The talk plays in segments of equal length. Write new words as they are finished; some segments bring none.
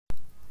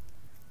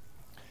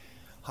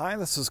Hi,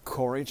 this is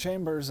Corey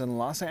Chambers in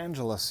Los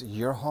Angeles.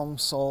 Your home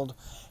sold,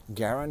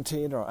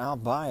 guaranteed, or I'll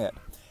buy it.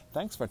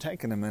 Thanks for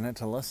taking a minute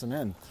to listen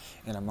in.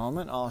 In a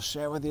moment, I'll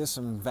share with you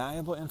some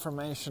valuable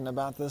information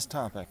about this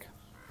topic.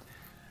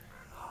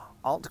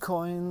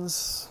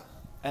 Altcoins,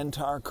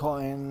 Entar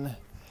coin,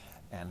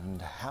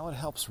 and how it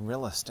helps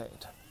real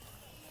estate.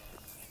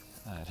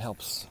 It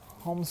helps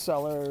home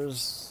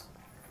sellers,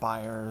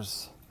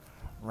 buyers,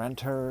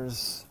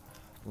 renters,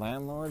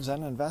 landlords,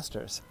 and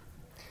investors.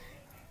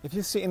 If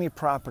you see any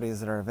properties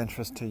that are of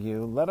interest to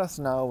you, let us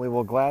know. We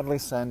will gladly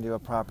send you a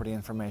property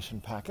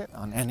information packet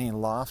on any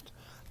loft,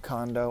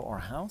 condo, or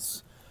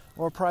house,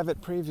 or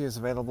private previews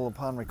available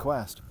upon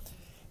request.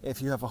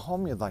 If you have a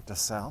home you'd like to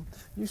sell,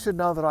 you should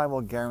know that I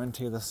will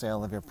guarantee the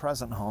sale of your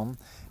present home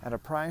at a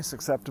price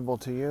acceptable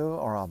to you,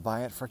 or I'll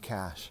buy it for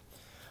cash.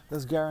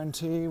 This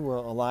guarantee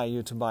will allow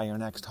you to buy your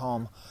next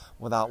home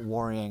without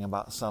worrying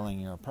about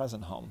selling your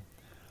present home.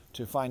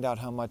 To find out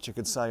how much you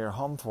could sell your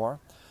home for,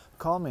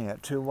 call me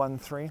at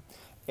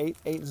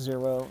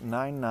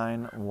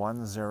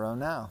 213-880-9910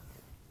 now.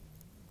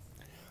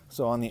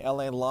 So on the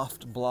LA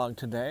Loft blog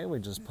today, we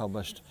just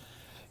published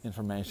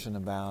information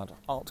about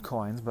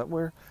altcoins, but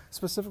we're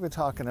specifically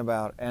talking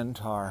about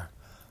Entar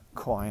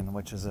coin,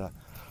 which is a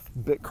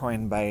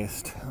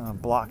Bitcoin-based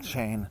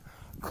blockchain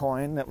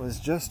coin that was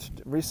just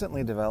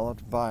recently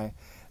developed by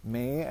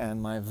me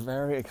and my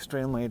very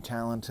extremely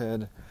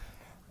talented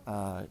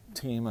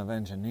team of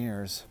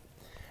engineers.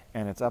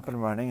 And it's up and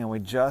running, and we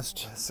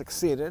just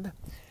succeeded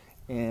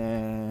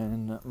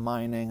in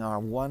mining our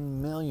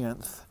 1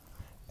 millionth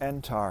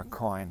Entar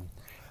coin.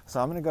 So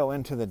I'm going to go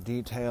into the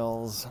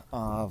details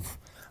of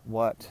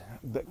what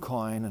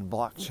Bitcoin and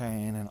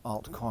blockchain and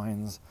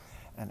altcoins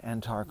and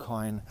Entar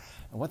coin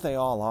and what they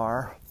all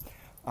are.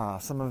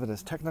 Some of it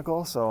is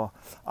technical, so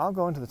I'll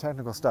go into the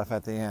technical stuff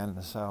at the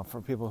end. So for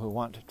people who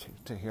want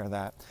to hear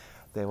that,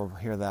 they will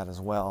hear that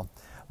as well.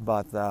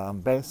 But the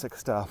basic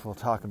stuff we'll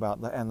talk about,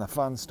 and the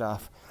fun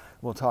stuff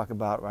we'll talk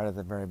about right at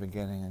the very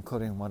beginning,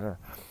 including what are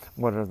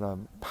the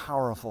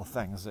powerful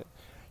things that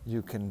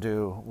you can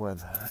do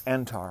with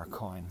Entar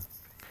coin.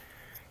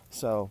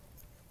 So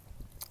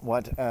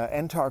what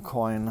Entar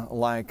coin,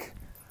 like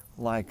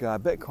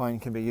Bitcoin,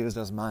 can be used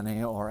as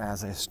money or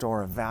as a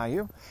store of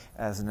value,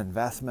 as an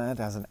investment,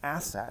 as an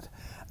asset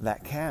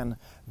that can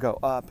go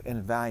up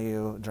in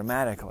value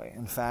dramatically.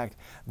 In fact,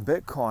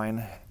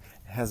 Bitcoin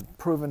has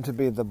proven to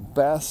be the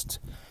best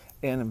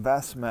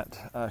investment,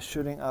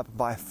 shooting up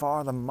by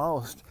far the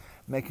most,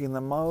 making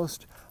the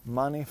most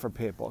money for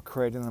people,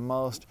 creating the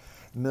most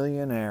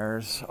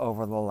millionaires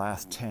over the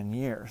last 10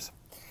 years.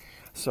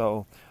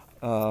 So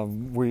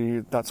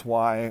that's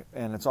why,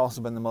 and it's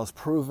also been the most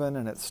proven,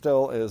 and it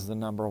still is the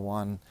number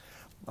one.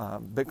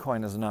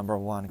 Bitcoin is the number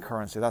one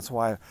currency. That's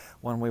why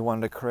when we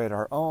wanted to create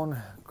our own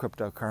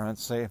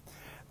cryptocurrency,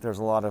 there's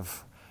a lot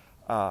of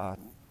to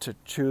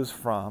choose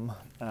from.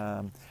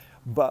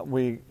 But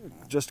we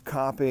just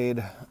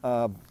copied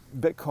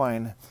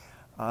Bitcoin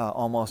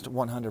almost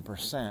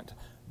 100%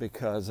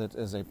 because it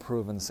is a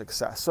proven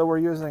success. So we're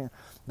using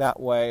that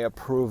way a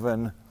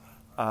proven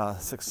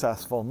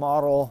successful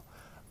model,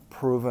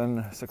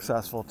 proven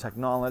successful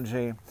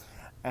technology,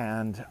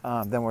 and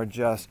then we're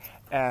just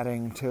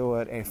adding to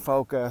it a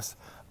focus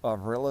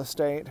of real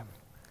estate.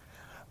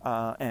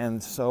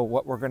 And so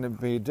what we're going to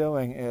be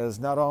doing is,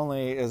 not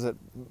only is it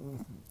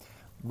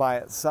by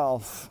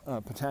itself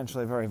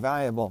potentially very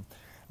valuable,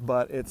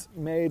 but it's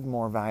made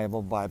more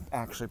valuable by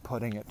actually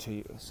putting it to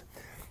use.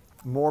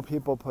 More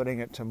people putting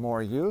it to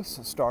more use,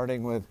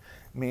 starting with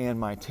me and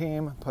my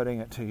team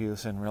putting it to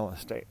use in real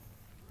estate.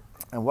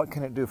 And what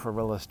can it do for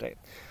real estate?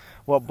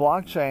 Well,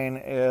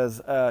 blockchain is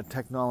a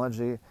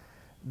technology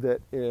that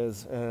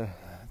is,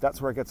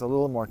 that's where it gets a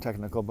little more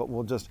technical, but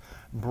we'll just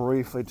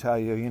briefly tell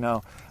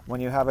you,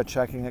 when you have a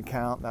checking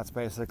account, that's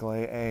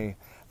basically a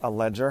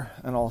ledger,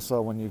 and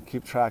also when you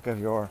keep track of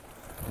your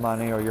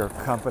money or your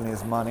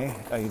company's money,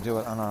 you do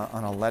it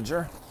on a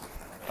ledger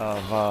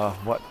of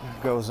what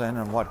goes in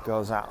and what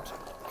goes out.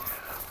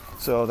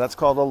 So that's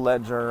called a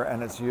ledger,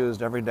 and it's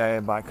used every day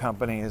by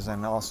companies,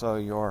 and also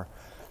your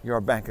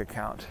bank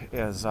account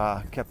is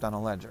kept on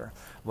a ledger.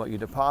 What you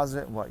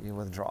deposit, what you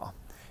withdraw,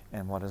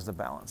 and what is the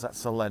balance.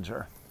 That's the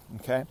ledger.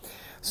 Okay,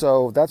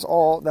 so that's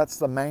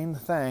the main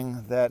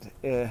thing that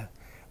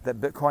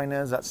Bitcoin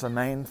is. That's the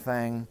main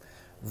thing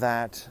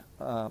that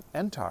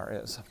Entar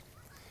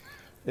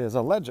is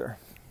a ledger,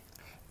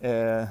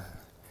 and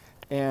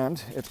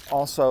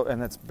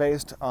it's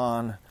based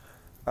on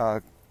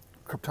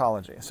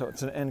cryptology. So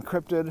it's an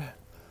encrypted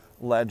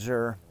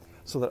ledger,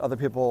 so that other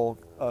people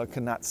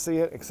cannot see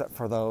it except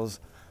for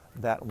those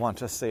that want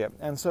to see it.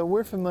 And so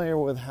we're familiar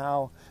with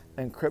how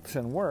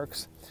encryption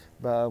works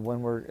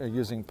when we're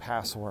using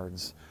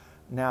passwords.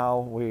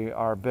 Now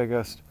our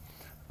biggest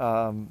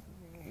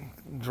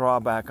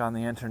drawback on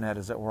the internet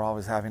is that we're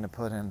always having to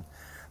put in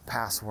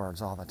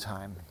passwords all the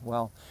time.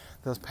 Well,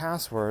 those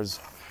passwords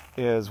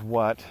is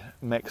what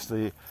makes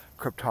the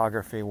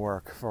cryptography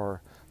work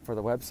for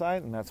the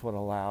website, and that's what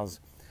allows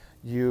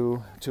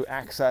you to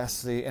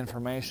access the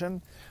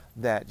information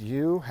that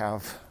you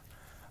have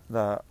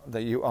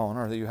that you own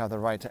or that you have the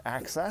right to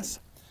access,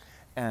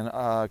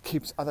 and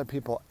keeps other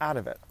people out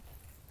of it.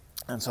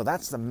 And so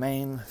that's the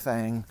main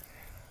thing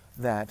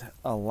that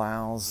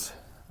allows.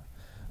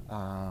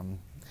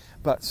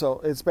 But so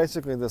it's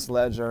basically this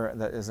ledger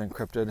that is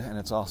encrypted and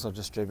it's also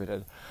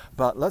distributed.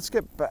 But let's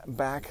get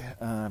back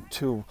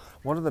to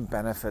what are the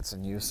benefits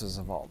and uses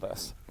of all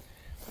this.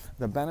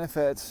 The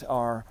benefits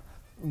are,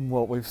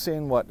 well, we've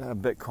seen what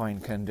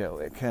Bitcoin can do.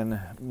 It can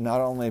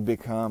not only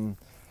make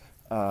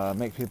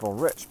people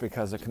rich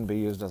because it can be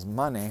used as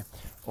money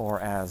or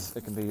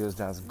it can be used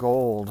as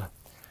gold,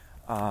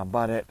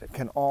 but it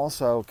can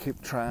also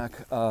keep track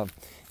of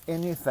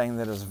anything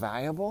that is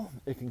valuable.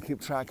 It can keep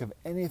track of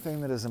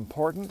anything that is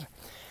important,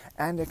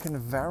 and it can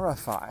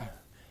verify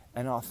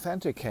and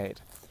authenticate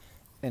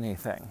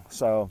anything.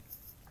 So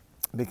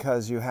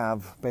because you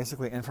have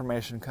basically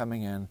information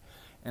coming in,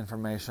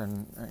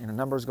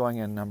 numbers going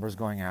in, numbers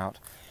going out,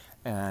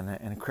 and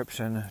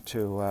encryption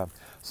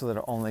so that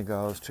it only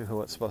goes to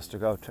who it's supposed to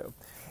go to.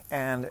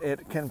 And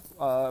it can,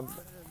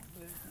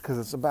 because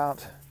it's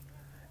about,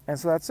 and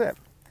so that's it.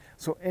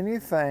 So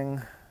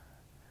anything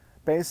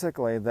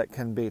basically that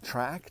can be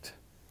tracked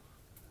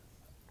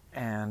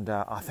and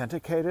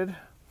authenticated.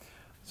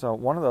 So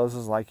one of those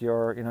is like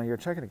your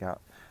checking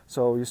account.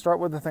 So you start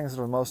with the things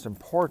that are most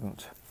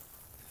important.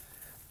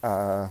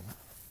 So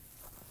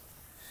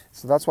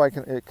that's why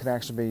it can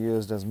actually be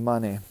used as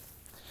money.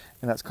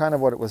 And that's kind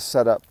of what it was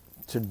set up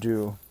to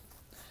do,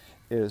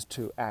 is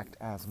to act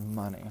as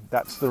money.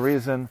 That's the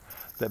reason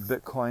that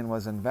Bitcoin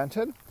was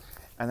invented,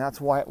 and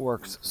that's why it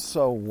works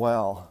so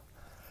well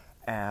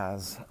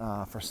as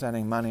for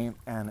sending money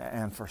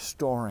and for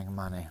storing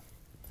money.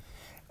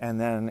 And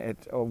then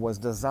it was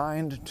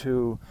designed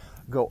to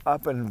go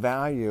up in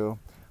value,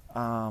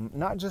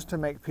 not just to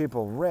make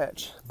people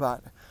rich,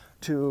 but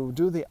to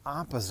do the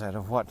opposite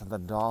of what the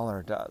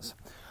dollar does.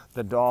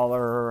 The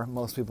dollar,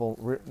 most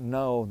people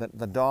know that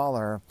the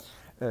dollar,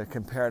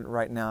 compared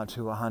right now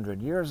to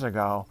 100 years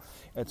ago,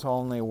 it's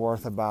only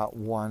worth about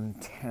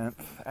 1/10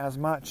 as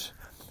much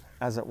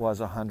as it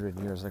was 100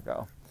 years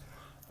ago.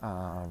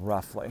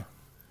 Roughly.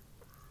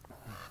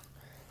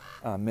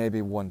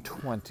 Maybe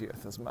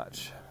 1/20th as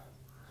much.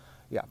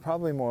 Yeah,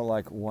 probably more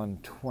like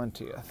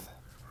 1/20th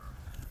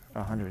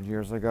 100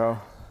 years ago.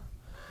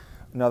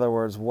 In other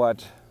words,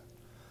 what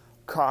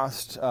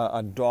cost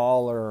a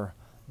dollar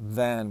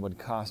then would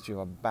cost you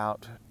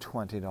about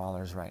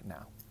 $20 right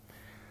now.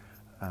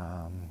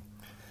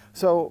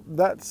 So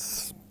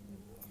that's,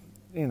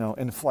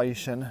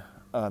 inflation.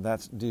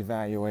 That's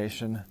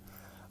devaluation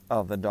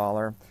of the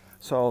dollar.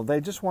 So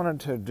they just wanted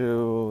to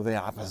do the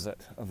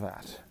opposite of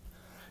that.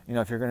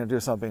 If you're going to do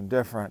something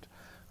different,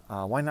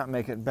 why not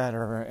make it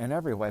better in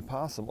every way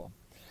possible?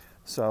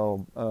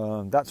 So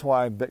that's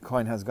why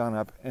Bitcoin has gone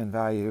up in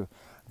value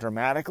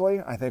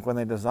dramatically. I think when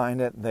they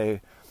designed it,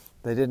 they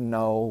didn't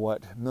know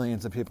what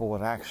millions of people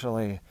would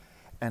actually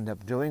end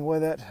up doing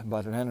with it,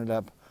 but it ended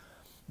up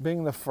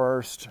being the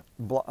first.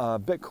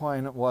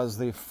 Bitcoin was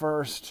the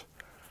first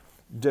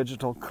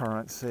digital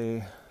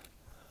currency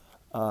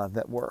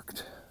that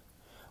worked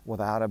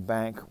without a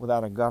bank,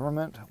 without a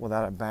government,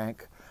 without a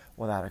bank,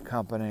 without a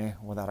company,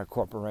 without a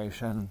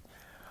corporation,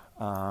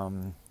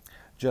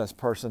 just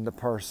person to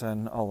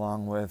person,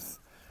 along with,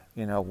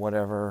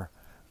 whatever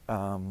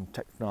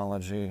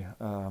technology.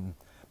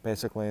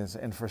 Basically, as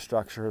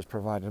infrastructure is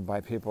provided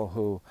by people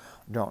who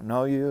don't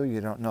know you, you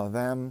don't know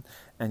them,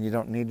 and you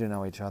don't need to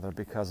know each other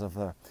because of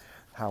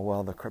how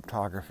well the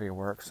cryptography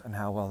works and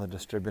how well the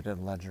distributed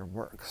ledger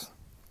works.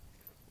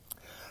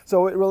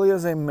 So it really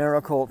is a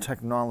miracle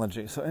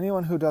technology. So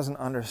anyone who doesn't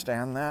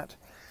understand that,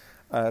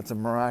 it's a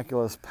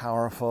miraculous,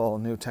 powerful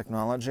new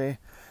technology.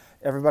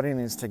 Everybody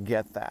needs to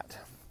get that.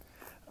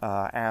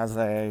 As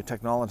a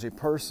technology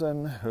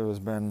person who's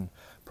been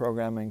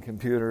programming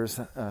computers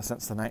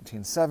since the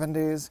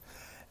 1970s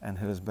and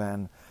who's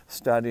been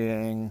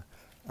studying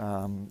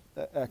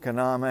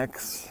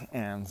economics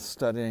and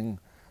studying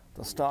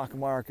the stock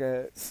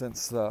market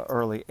since the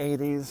early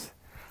 80s,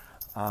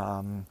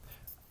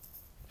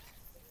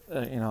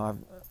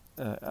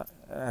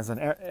 as an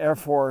Air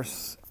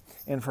Force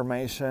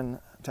information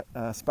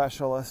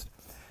specialist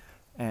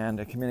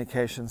and a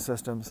communication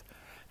systems,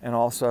 and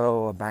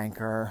also a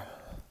banker.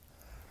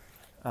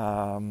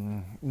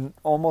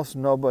 Almost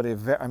nobody,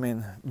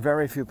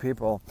 very few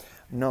people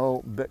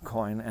know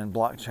Bitcoin and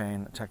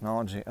blockchain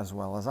technology as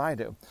well as I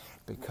do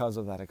because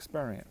of that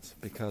experience,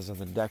 because of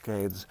the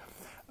decades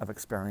of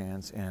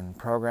experience in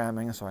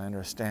programming. So I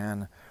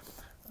understand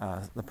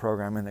the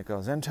programming that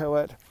goes into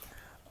it.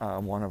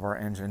 One of our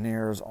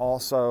engineers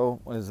also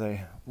was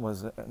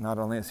not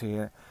only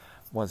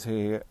was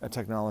he a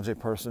technology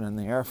person in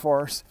the Air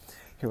Force,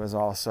 he was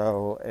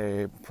also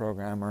a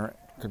programmer,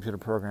 computer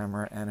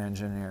programmer and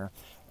engineer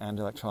and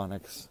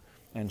electronics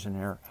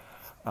engineer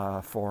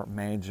for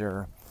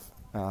major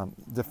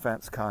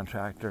defense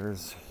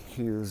contractors,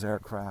 Hughes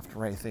Aircraft,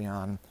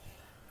 Raytheon,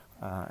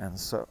 and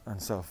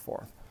so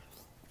forth.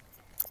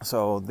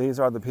 So these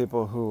are the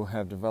people who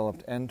have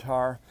developed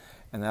NTAR,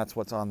 and that's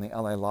what's on the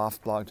LA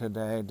Loft blog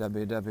today,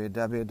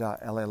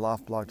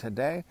 www.laloftblog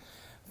today.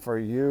 For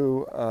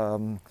you,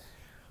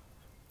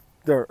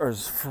 there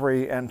is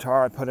free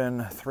NTAR. I put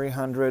in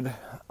 300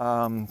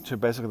 to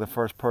basically the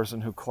first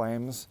person who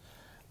claims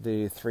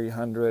the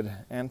 300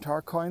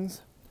 NTAR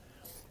coins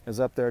is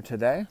up there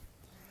today.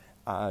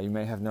 You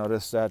may have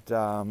noticed that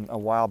a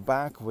while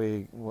back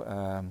we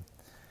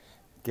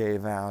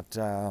gave out,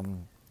 how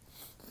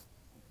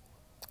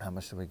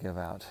much did we give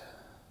out?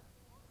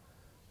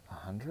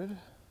 100?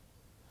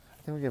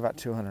 I think we gave out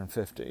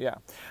 250, yeah.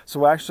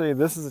 So actually,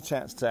 this is a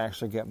chance to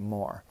actually get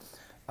more.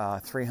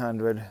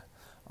 300,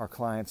 our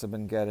clients have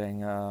been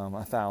getting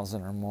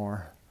 1,000 or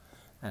more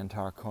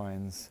NTAR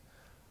coins.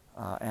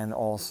 And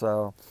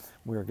also,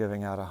 we're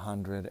giving out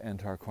 100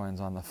 NTAR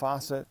coins on the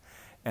faucet.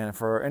 And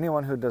for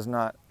anyone who does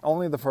not,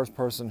 only the first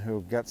person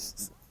who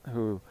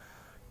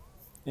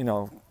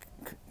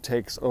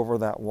takes over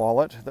that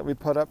wallet that we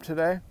put up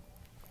today.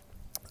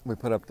 We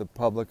put up the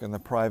public and the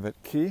private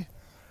key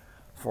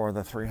for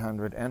the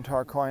 300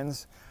 NTAR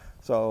coins.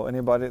 So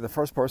anybody, the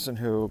first person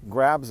who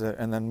grabs it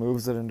and then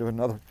moves it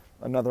into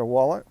another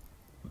wallet,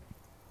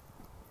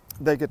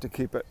 they get to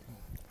keep it.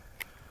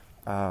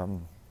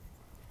 And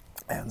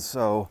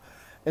so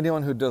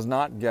anyone who does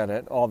not get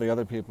it, all the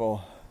other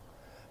people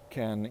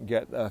can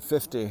get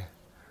 50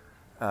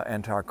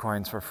 NTAR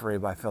coins for free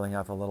by filling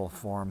out the little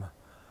form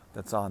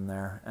that's on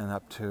there, and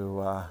up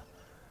to, I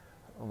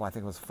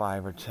think it was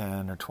 5 or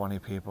 10 or 20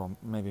 people,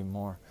 maybe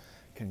more,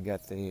 can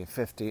get the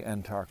 50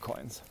 NTAR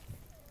coins.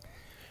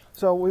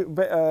 So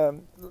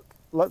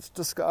let's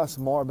discuss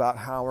more about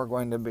how we're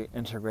going to be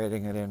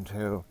integrating it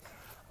into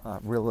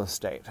real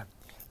estate,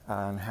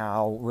 and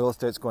how real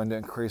estate is going to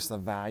increase the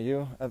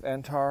value of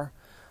NTAR,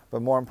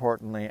 but more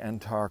importantly,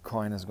 NTAR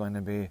coin is going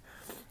to be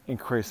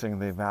increasing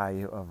the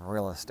value of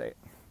real estate.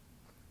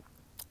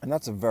 And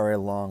that's a very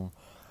long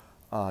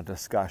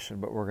discussion,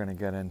 but we're going to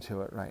get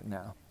into it right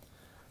now.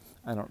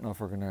 I don't know if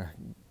we're going to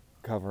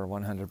cover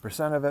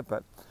 100% of it,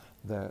 but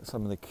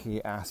some of the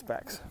key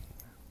aspects.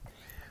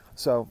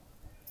 So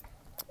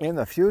in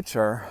the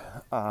future,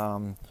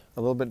 a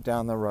little bit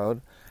down the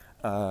road,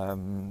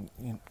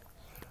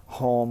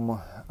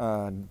 home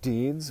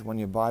deeds, when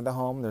you buy the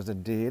home, there's a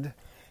deed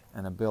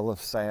and a bill of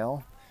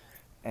sale,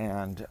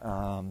 and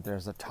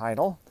there's a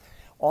title.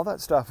 All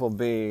that stuff will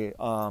be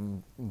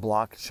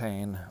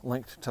blockchain,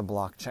 linked to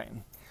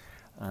blockchain.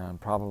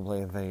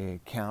 Probably the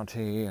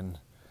county and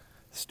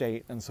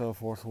state and so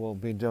forth will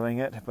be doing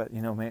it, but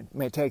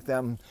may take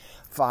them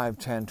 5,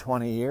 10,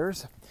 20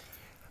 years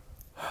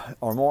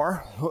or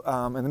more.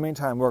 In the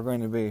meantime, we're going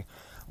to be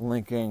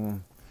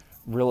linking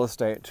real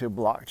estate to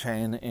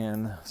blockchain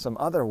in some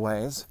other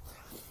ways.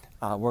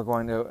 We're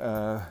going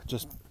to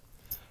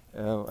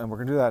and we're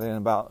going to do that in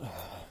about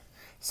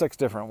 6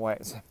 different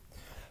ways.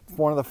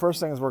 One of the first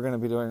things we're going to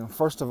be doing,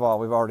 first of all,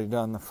 we've already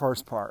done the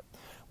first part,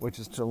 which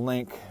is to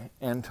link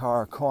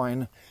NTAR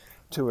coin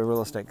to a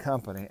real estate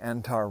company,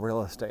 NTAR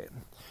Real Estate.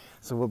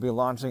 So we'll be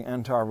launching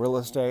NTAR Real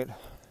Estate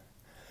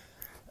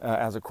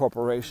as a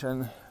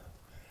corporation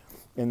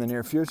in the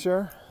near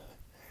future,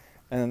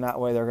 and in that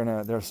way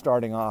they're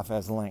starting off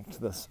as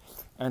linked, this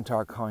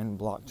NTAR coin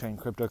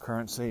blockchain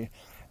cryptocurrency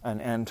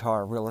and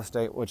NTAR Real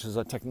Estate, which is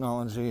a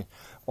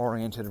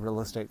technology-oriented real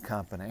estate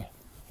company.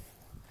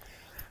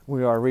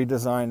 We are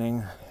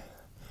redesigning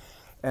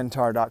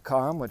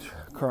NTAR.com, which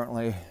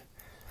currently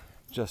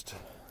just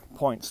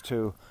points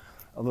to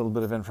a little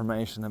bit of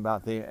information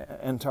about the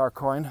NTAR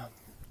coin.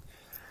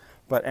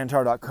 But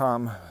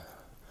NTAR.com, as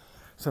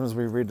soon as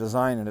we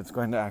redesign it, it's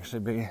going to actually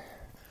be,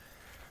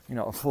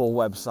 a full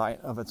website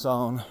of its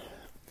own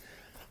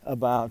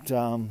about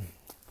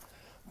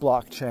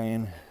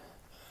blockchain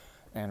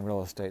and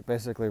real estate,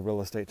 basically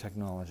real estate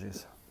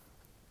technologies.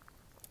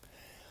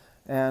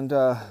 And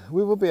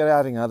we will be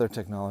adding other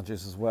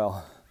technologies as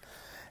well.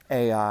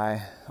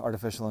 AI,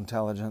 artificial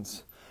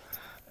intelligence,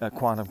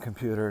 quantum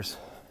computers,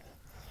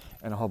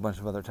 and a whole bunch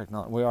of other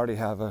technology. We already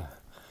have a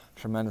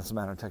tremendous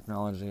amount of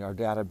technology. Our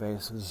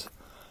database is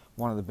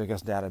one of the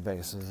biggest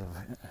databases of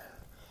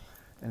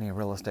any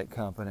real estate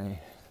company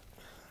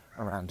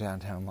around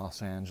downtown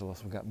Los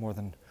Angeles. We've got more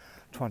than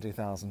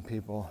 20,000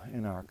 people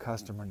in our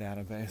customer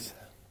database.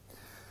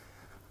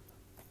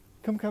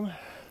 Come.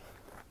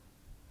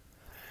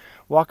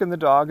 Walking the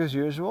dog as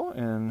usual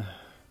in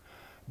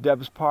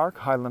Debs Park,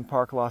 Highland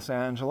Park, Los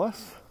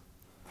Angeles.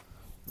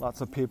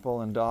 Lots of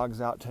people and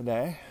dogs out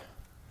today.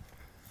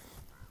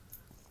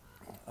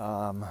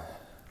 I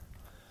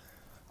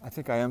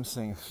think I am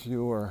seeing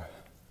fewer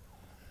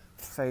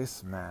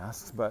face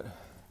masks, but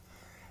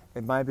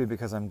it might be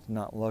because I'm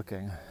not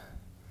looking.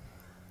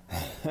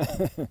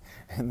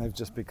 And they've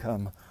just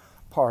become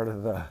part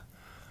of the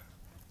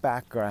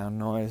background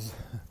noise.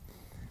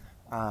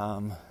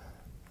 But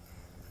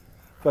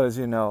as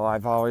you know, I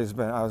was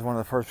one of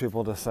the first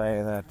people to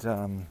say that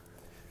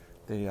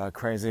the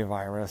crazy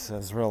virus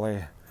is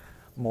really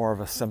more of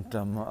a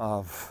symptom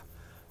of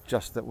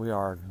just that we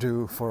are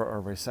due for a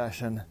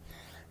recession,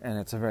 and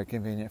it's very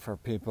convenient for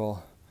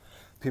people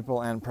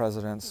people and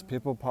presidents,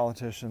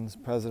 politicians,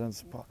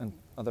 presidents, and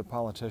other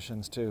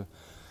politicians to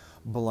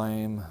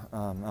blame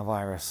a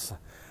virus.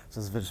 This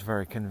is just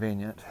very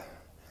convenient,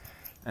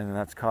 and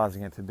that's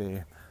causing it to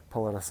be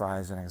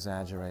politicized and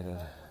exaggerated.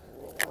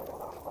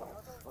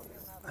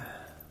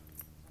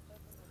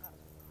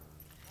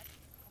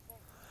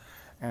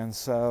 And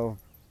so,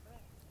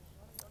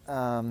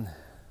 so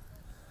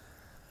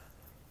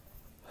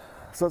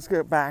let's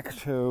get back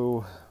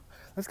to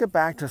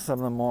some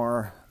of the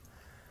more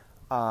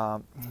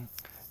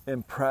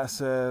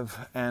impressive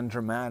and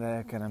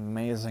dramatic and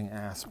amazing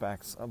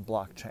aspects of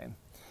blockchain.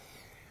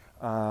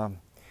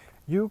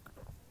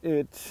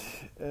 It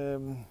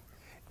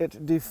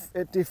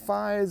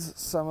defies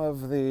some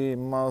of the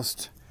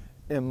most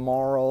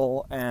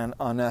immoral and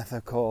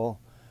unethical,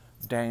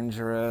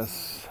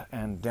 dangerous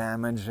and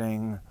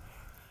damaging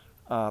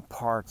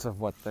parts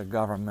of what the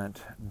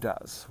government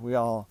does.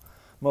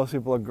 Most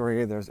people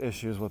agree there's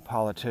issues with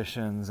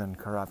politicians and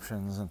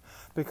corruptions, and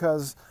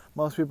because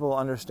most people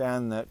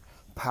understand that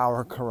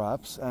power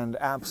corrupts and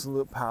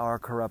absolute power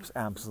corrupts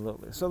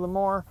absolutely. So the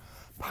more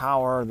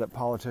power that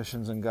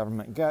politicians and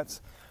government gets,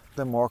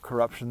 the more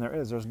corruption there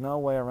is. There's no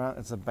way around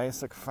it. It's a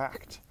basic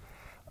fact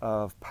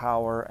of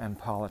power and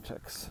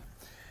politics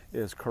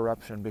is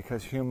corruption,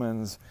 because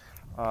humans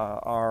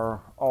are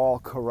all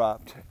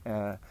corrupt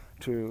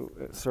to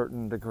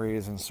certain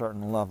degrees and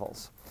certain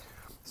levels.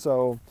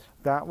 So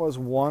that was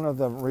one of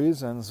the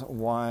reasons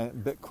why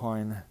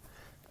Bitcoin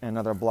and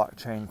other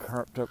blockchain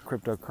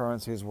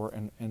cryptocurrencies were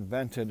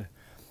invented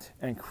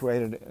and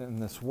created in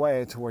this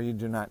way, to where you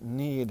do not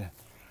need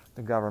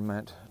the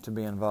government to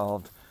be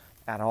involved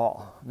at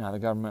all. Now, the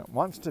government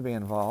wants to be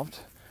involved.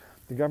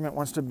 The government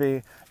wants to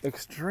be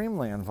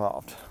extremely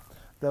involved.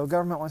 The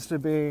government wants to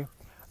be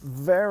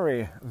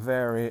very,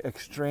 very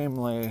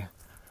extremely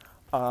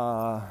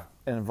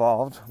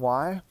involved.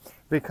 Why?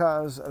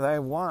 Because they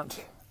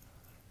want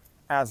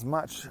as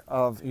much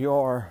of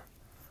your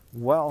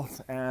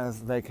wealth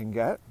as they can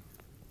get,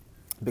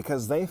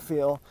 because they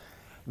feel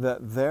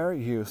that their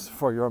use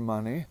for your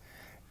money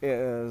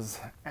is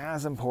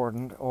as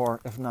important, or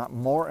if not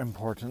more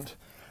important,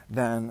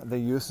 than the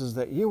uses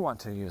that you want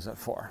to use it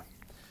for.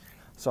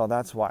 So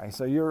that's why.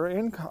 So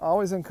you're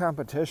always in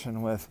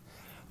competition with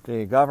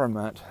the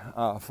government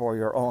for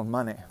your own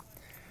money.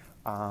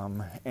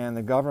 And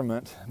the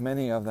government,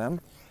 many of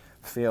them,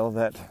 feel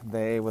that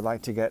they would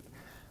like to get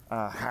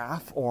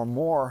half or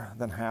more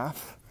than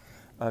half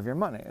of your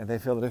money. They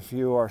feel that if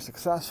you are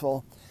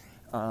successful,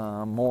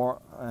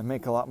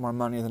 make a lot more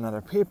money than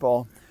other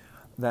people,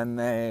 then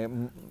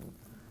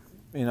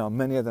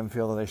many of them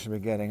feel that they should be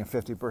getting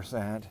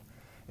 50%,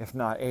 if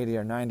not 80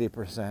 or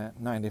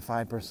 90%,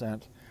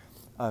 95%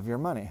 of your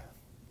money.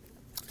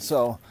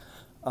 So,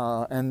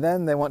 and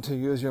then they want to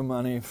use your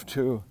money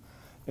to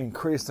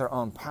increase their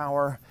own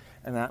power,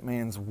 and that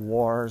means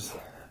wars,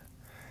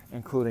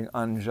 including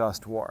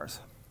unjust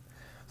wars.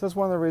 So that's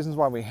one of the reasons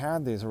why we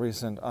had these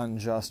recent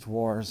unjust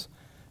wars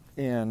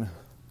in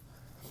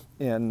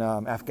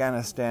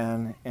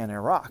Afghanistan and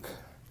Iraq.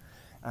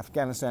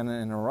 Afghanistan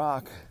and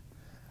Iraq,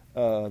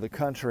 the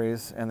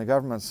countries and the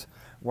governments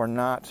were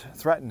not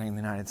threatening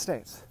the United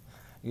States,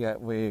 yet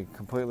we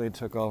completely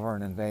took over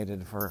and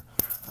invaded for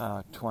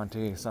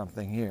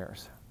 20-something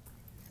years,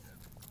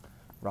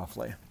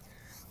 roughly.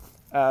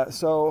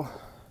 So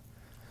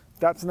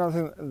that's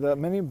another thing.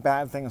 Many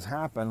bad things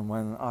happen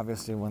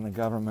when the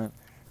government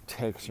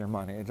takes your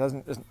money.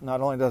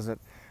 Not only does it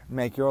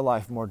make your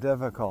life more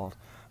difficult,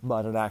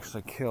 but it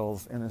actually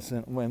kills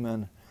innocent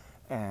women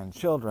and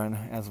children,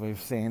 as we've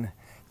seen,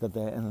 and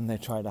then they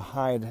try to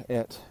hide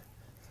it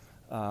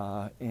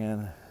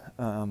and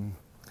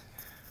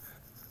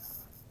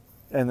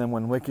then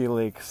when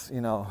WikiLeaks,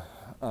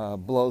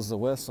 blows the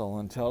whistle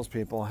and tells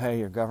people, hey,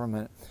 your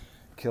government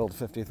killed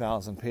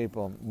 50,000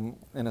 people,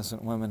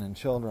 innocent women and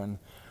children,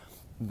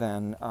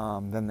 then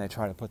they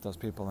try to put those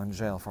people in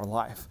jail for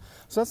life.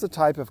 So that's the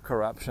type of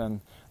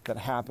corruption that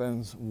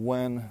happens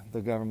when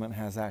the government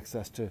has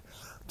access to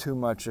too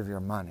much of your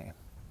money.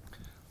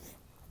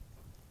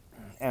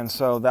 And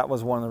so that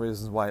was one of the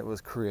reasons why it was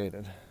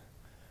created,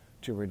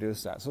 to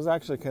reduce that. So it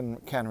actually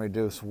can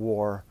reduce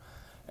war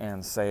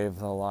and save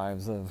the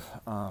lives of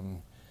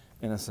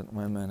innocent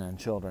women and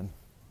children.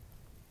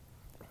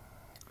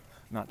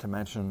 Not to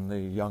mention the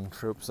young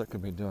troops that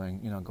could be going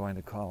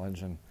to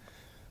college and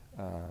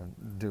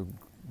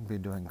be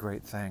doing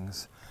great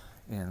things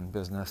in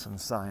business and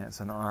science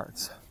and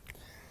arts.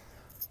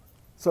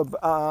 So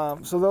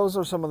those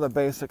are some of the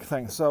basic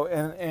things. So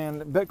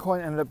and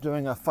Bitcoin ended up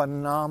doing a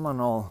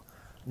phenomenal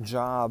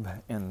job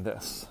in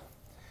this.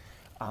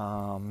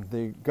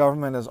 The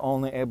government is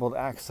only able to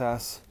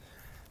access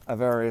a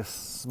very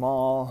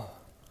small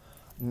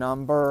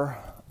number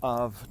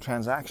of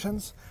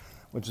transactions,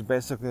 which is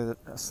basically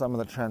some of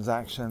the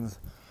transactions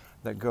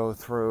that go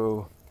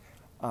through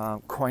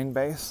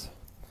Coinbase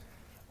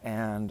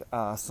and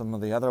some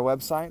of the other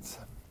websites.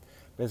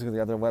 Basically,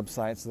 the other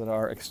websites that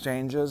are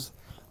exchanges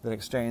that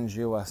exchange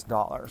U.S.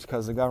 dollars,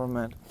 because the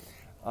government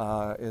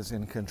is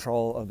in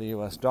control of the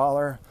U.S.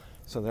 dollar,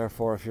 So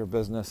therefore, if your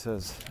business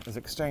is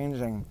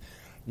exchanging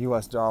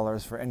US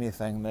dollars for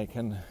anything, they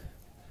can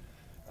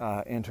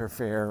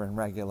interfere and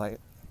regulate.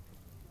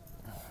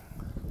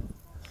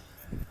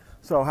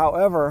 So,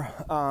 however,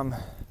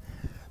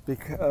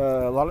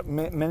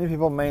 many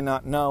people may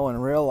not know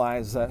and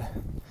realize that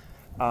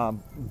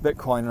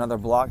Bitcoin and other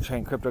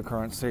blockchain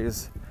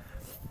cryptocurrencies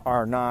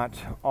are not,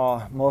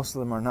 most of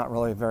them are not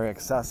really very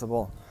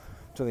accessible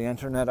to the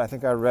internet. I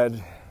think I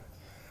read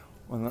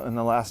in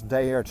the last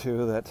day or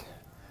two that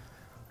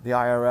the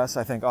IRS,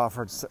 I think,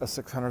 offered a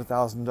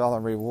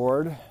 $600,000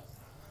 reward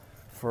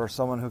for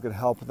someone who could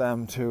help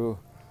them to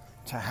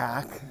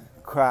hack,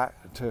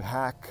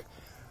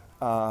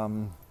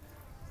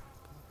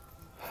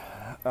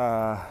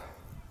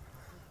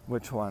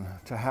 which one?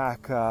 To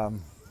hack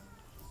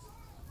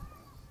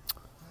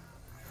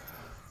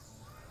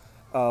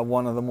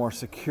one of the more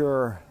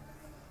secure,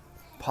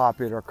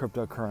 popular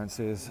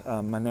cryptocurrencies,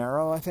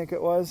 Monero, I think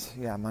it was.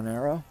 Yeah,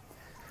 Monero.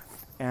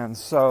 And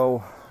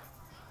so,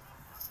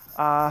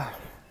 now,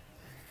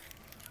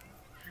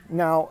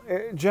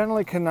 it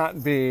generally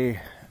cannot be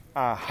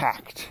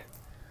hacked.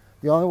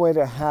 The only way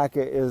to hack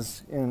it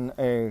is in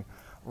a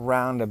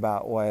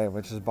roundabout way,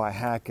 which is by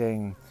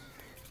hacking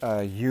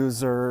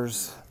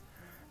users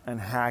and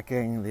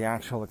hacking the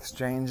actual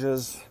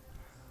exchanges.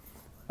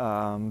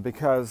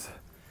 Because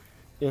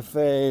if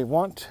they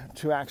want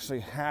to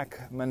actually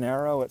hack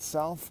Monero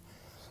itself,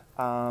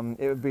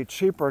 it would be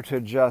cheaper to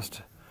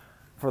just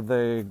for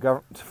the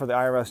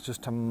IRS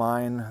just to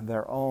mine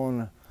their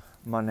own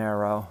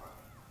Monero,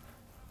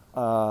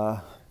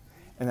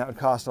 and that would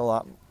cost a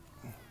lot.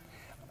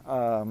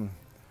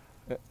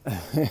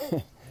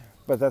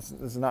 But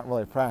that's not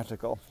really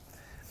practical.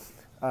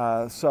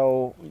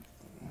 So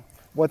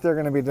what they're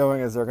going to be doing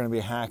is they're going to be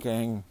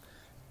hacking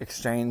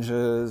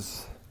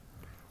exchanges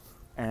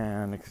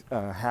and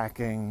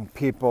hacking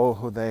people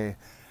who they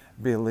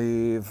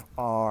believe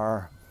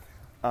are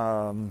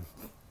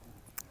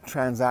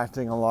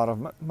transacting a lot of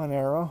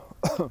Monero.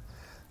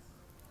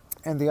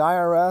 And the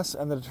IRS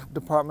and the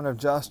Department of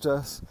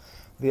Justice,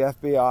 the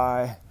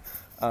FBI,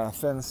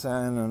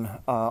 FinCEN, and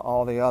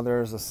all the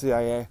others, the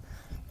CIA,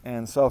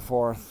 and so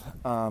forth,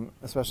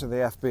 especially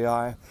the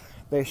FBI,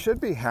 they should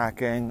be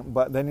hacking,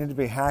 but they need to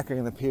be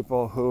hacking the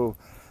people who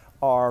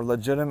are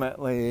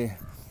legitimately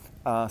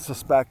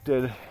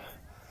suspected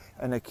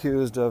and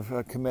accused of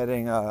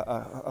committing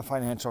a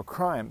financial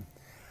crime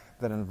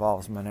that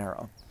involves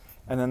Monero.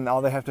 And then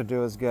all they have to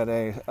do is get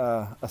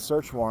a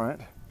search warrant,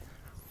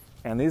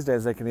 and these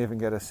days they can even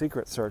get a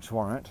secret search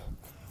warrant,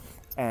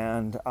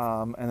 and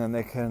then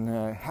they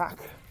can hack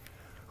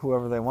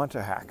whoever they want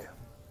to hack.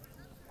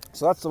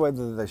 So that's the way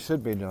that they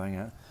should be doing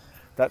it.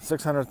 That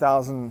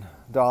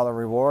 $600,000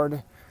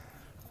 reward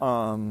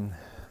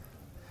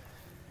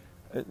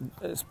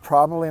it's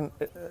probably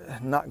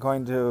not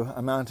going to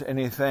amount to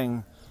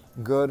anything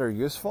good or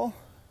useful.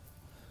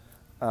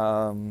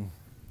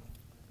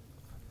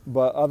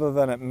 But other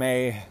than it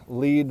may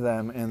lead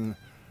them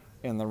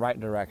in the right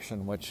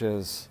direction, which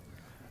is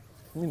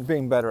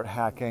being better at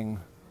hacking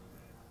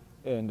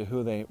into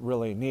who they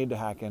really need to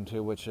hack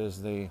into, which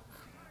is the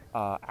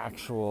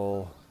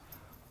actual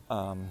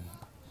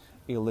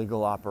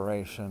illegal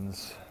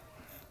operations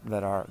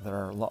that are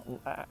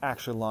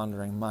actually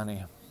laundering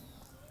money,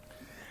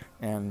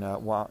 and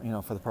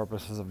for the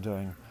purposes of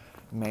doing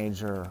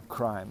major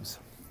crimes.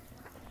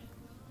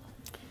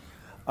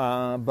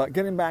 But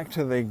getting back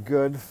to the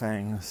good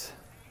things,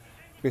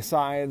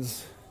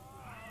 besides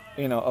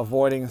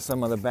avoiding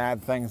some of the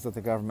bad things that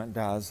the government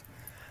does,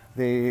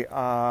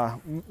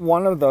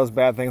 one of those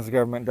bad things the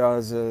government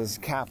does is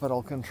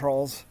capital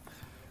controls,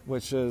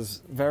 which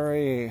is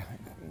very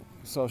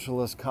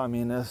socialist,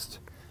 communist,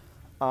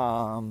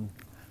 and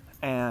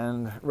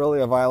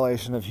really a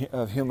violation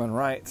of human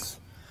rights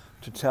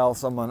to tell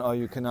someone, oh,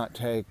 you cannot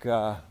take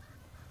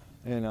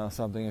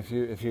something.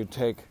 If you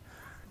take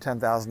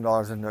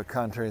 $10,000 into a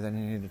country, then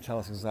you need to tell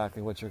us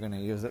exactly what you're going to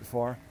use it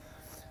for.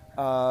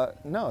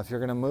 No, if you're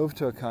going to move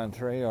to a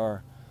country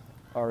or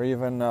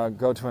even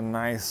go to a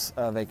nice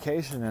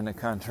vacation in a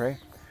country,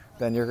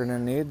 then you're going to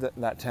need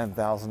that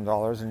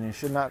 $10,000, and you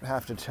should not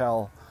have to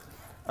tell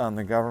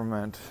the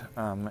government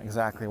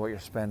exactly what you're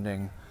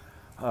spending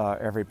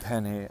every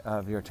penny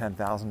of your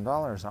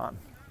 $10,000 on.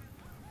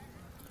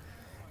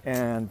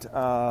 And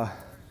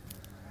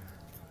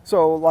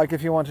so, like,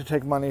 if you want to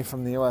take money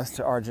from the U.S.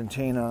 to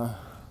Argentina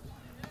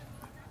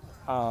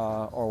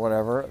or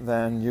whatever,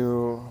 then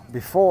you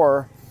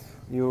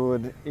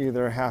would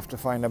either have to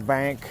find a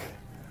bank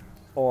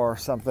or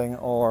something,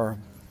 or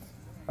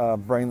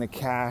bring the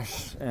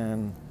cash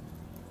in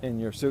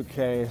your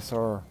suitcase,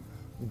 or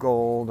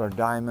gold or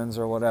diamonds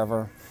or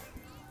whatever.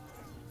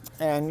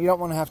 And you don't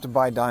want to have to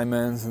buy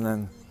diamonds and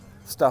then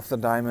stuff the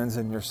diamonds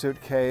in your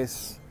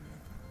suitcase,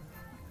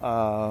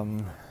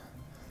 things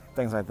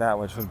like that,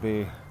 which would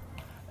be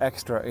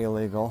extra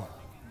illegal.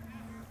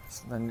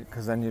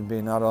 Because then you'd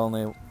be not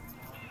only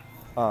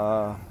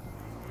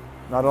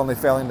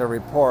failing to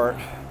report,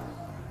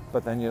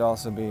 but then you'd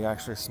also be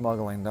actually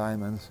smuggling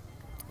diamonds.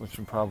 which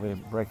would probably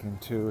be breaking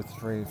 2,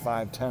 3,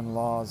 5, 10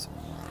 laws,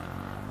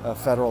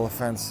 federal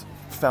offense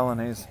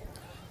felonies.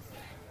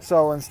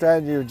 So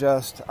instead you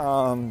just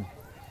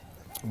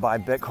buy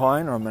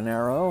Bitcoin or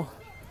Monero,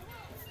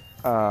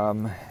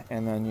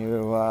 and then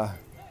you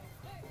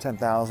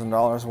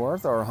 $10,000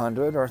 worth, or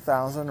 100, or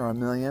 1,000, or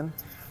 1,000,000,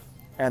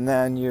 and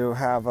then you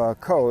have a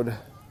code,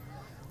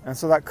 and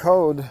so that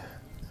code,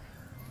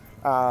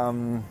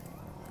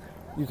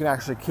 you can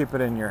actually keep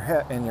it in your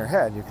head.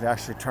 You can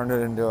actually turn it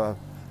into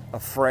a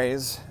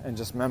phrase and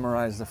just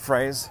memorize the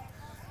phrase.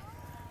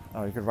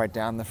 Or you could write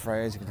down the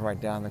phrase. You could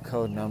write down the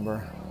code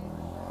number.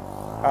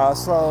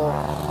 So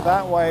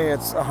that way,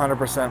 it's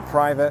 100%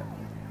 private.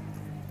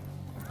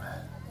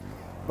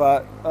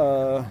 But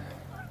the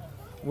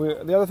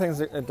other things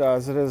it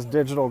does, it is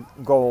digital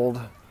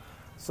gold,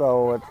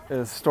 so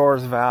it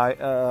stores value.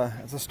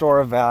 It's a store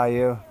of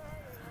value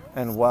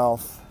and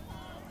wealth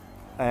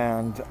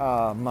and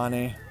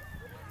money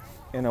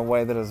in a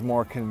way that is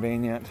more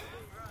convenient,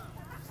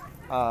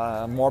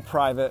 more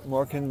private,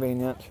 more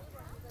convenient,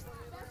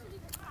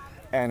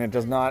 and it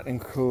does not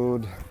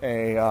include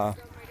a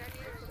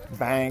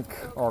bank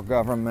or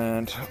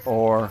government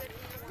or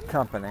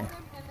company.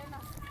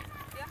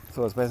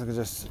 So it's basically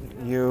just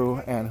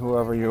you and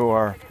whoever you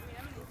are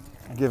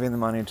giving the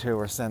money to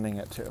or sending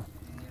it to.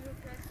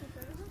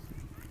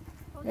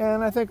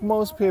 And I think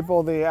most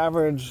people, the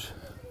average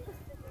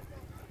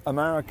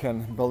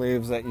American,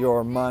 believes that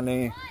your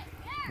money,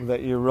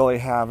 that you really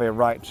have a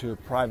right to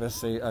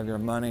privacy of your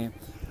money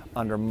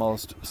under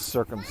most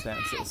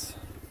circumstances.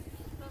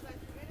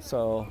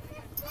 So,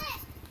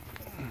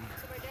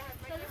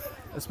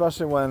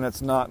 especially when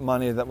it's not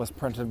money that was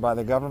printed by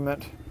the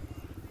government,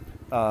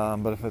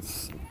 but if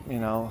it's,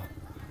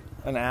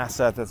 an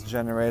asset that's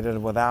generated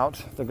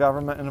without the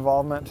government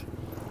involvement,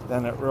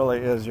 then it really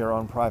is your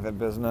own private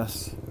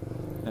business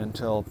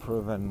until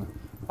proven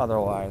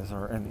otherwise,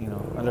 or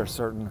under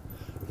certain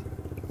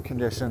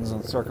conditions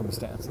and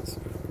circumstances.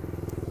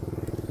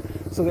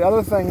 So the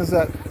other things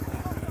that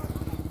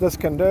this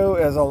can do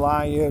is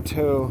allow you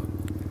to,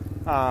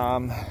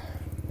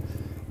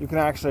 you can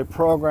actually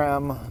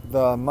program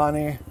the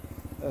money,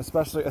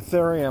 especially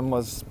Ethereum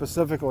was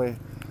specifically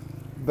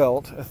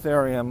built.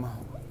 Ethereum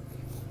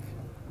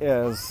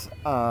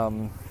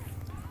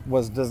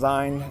was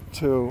designed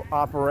to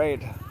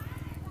operate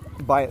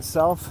by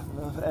itself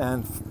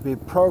and be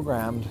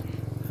programmed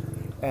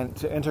and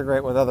to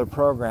integrate with other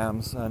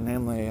programs,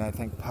 namely I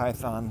think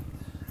Python,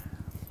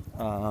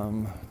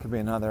 could be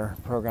another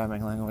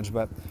programming language,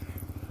 but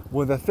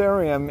with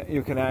Ethereum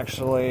you can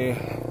actually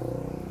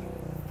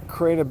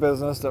create a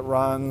business that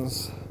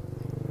runs,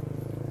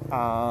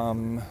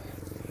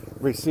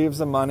 receives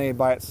the money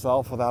by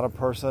itself without a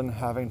person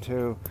having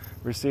to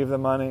receive the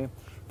money,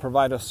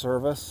 provide a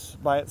service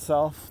by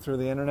itself through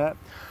the internet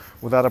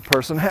without a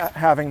person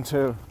having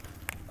to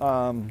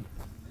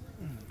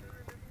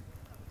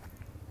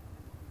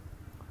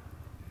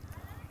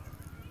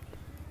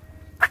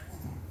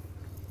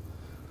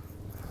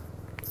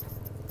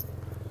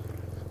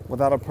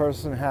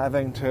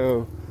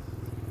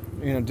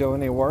do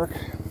any work,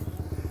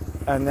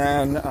 and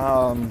then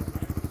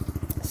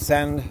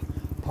send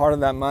part of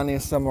that money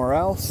somewhere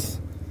else,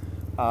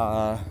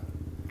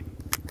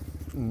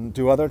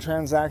 do other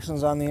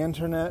transactions on the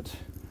internet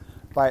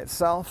by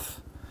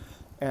itself,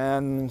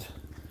 and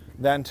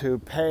then to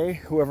pay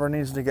whoever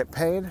needs to get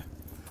paid,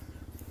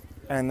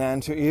 and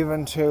then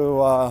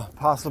to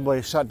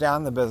possibly shut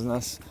down the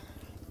business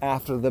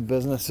after the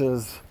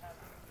business's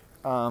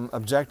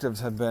objectives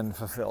have been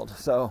fulfilled.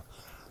 So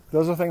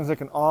those are things that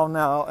can all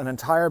now, an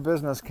entire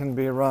business can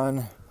be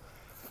run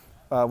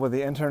with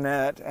the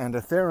internet and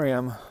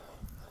Ethereum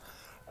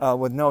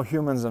with no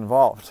humans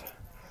involved.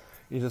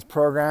 You just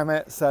program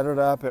it, set it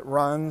up, it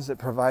runs, it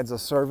provides a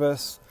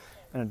service,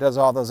 and it does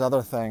all those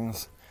other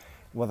things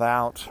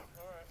without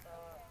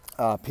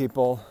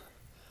people,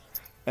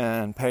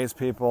 and pays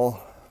people,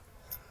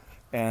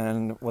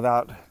 and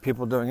without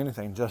people doing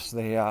anything, just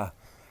the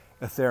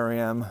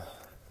Ethereum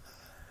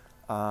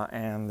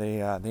and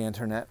the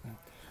internet.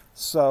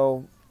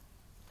 So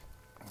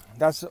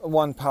that's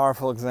one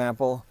powerful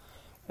example,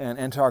 and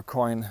NTAR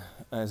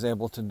is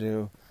able to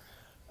do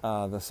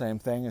the same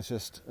thing. It's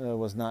just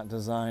was not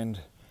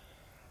designed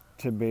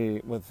to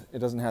be it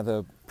doesn't have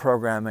the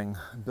programming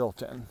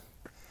built in.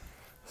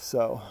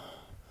 So,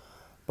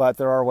 but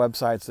there are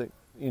websites that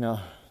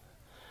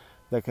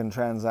that can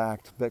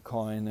transact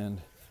Bitcoin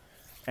and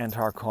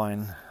NTAR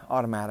coin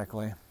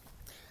automatically.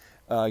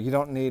 You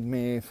don't need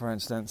me, for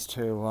instance,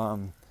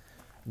 to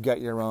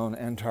get your own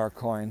NTAR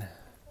coin,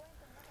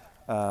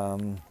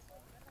 or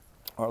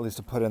at least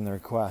to put in the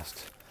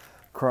request.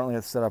 Currently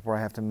it's set up where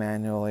I have to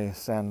manually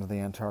send the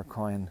NTAR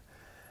coin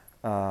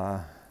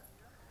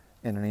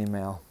in an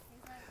email,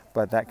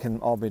 but that can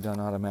all be done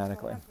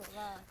automatically.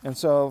 And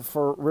so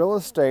for real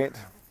estate,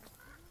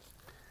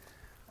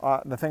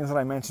 the things that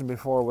I mentioned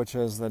before, which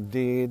is the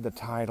deed, the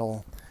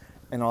title,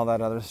 and all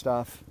that other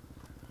stuff,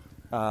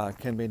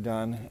 can be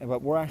done.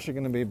 But we're actually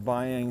going to be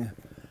buying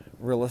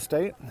real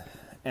estate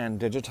and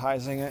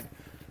digitizing it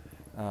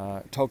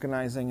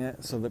tokenizing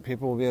it so that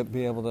people will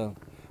be able to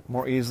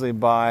more easily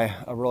buy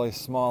a really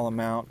small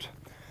amount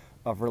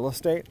of real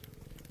estate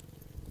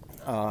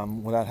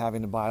without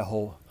having to buy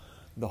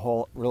the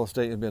whole real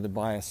estate. You'll be able to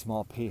buy a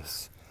small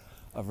piece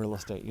of real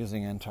estate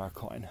using NTAR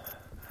coin.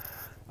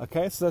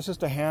 Okay, so that's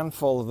just a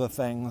handful of the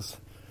things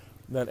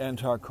that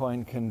NTAR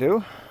coin can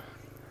do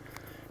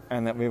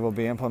and that we will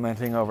be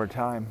implementing over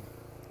time.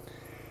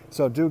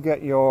 So do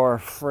get your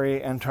free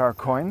NTAR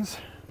coins.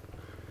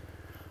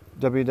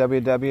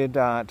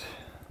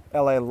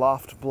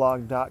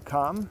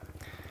 www.laloftblog.com.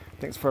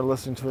 Thanks for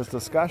listening to this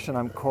discussion.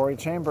 I'm Corey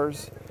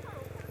Chambers.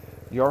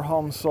 Your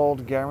home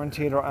sold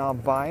guaranteed or I'll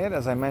buy it.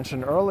 As I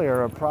mentioned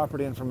earlier, a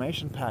property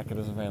information packet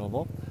is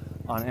available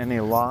on any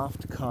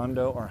loft,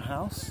 condo, or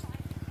house,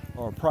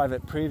 or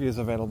private previews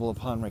available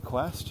upon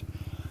request.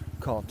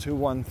 Call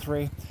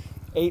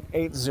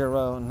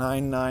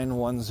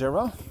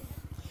 213-880-9910.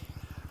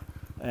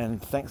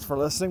 And thanks for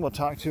listening. We'll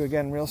talk to you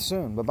again real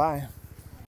soon. Bye-bye.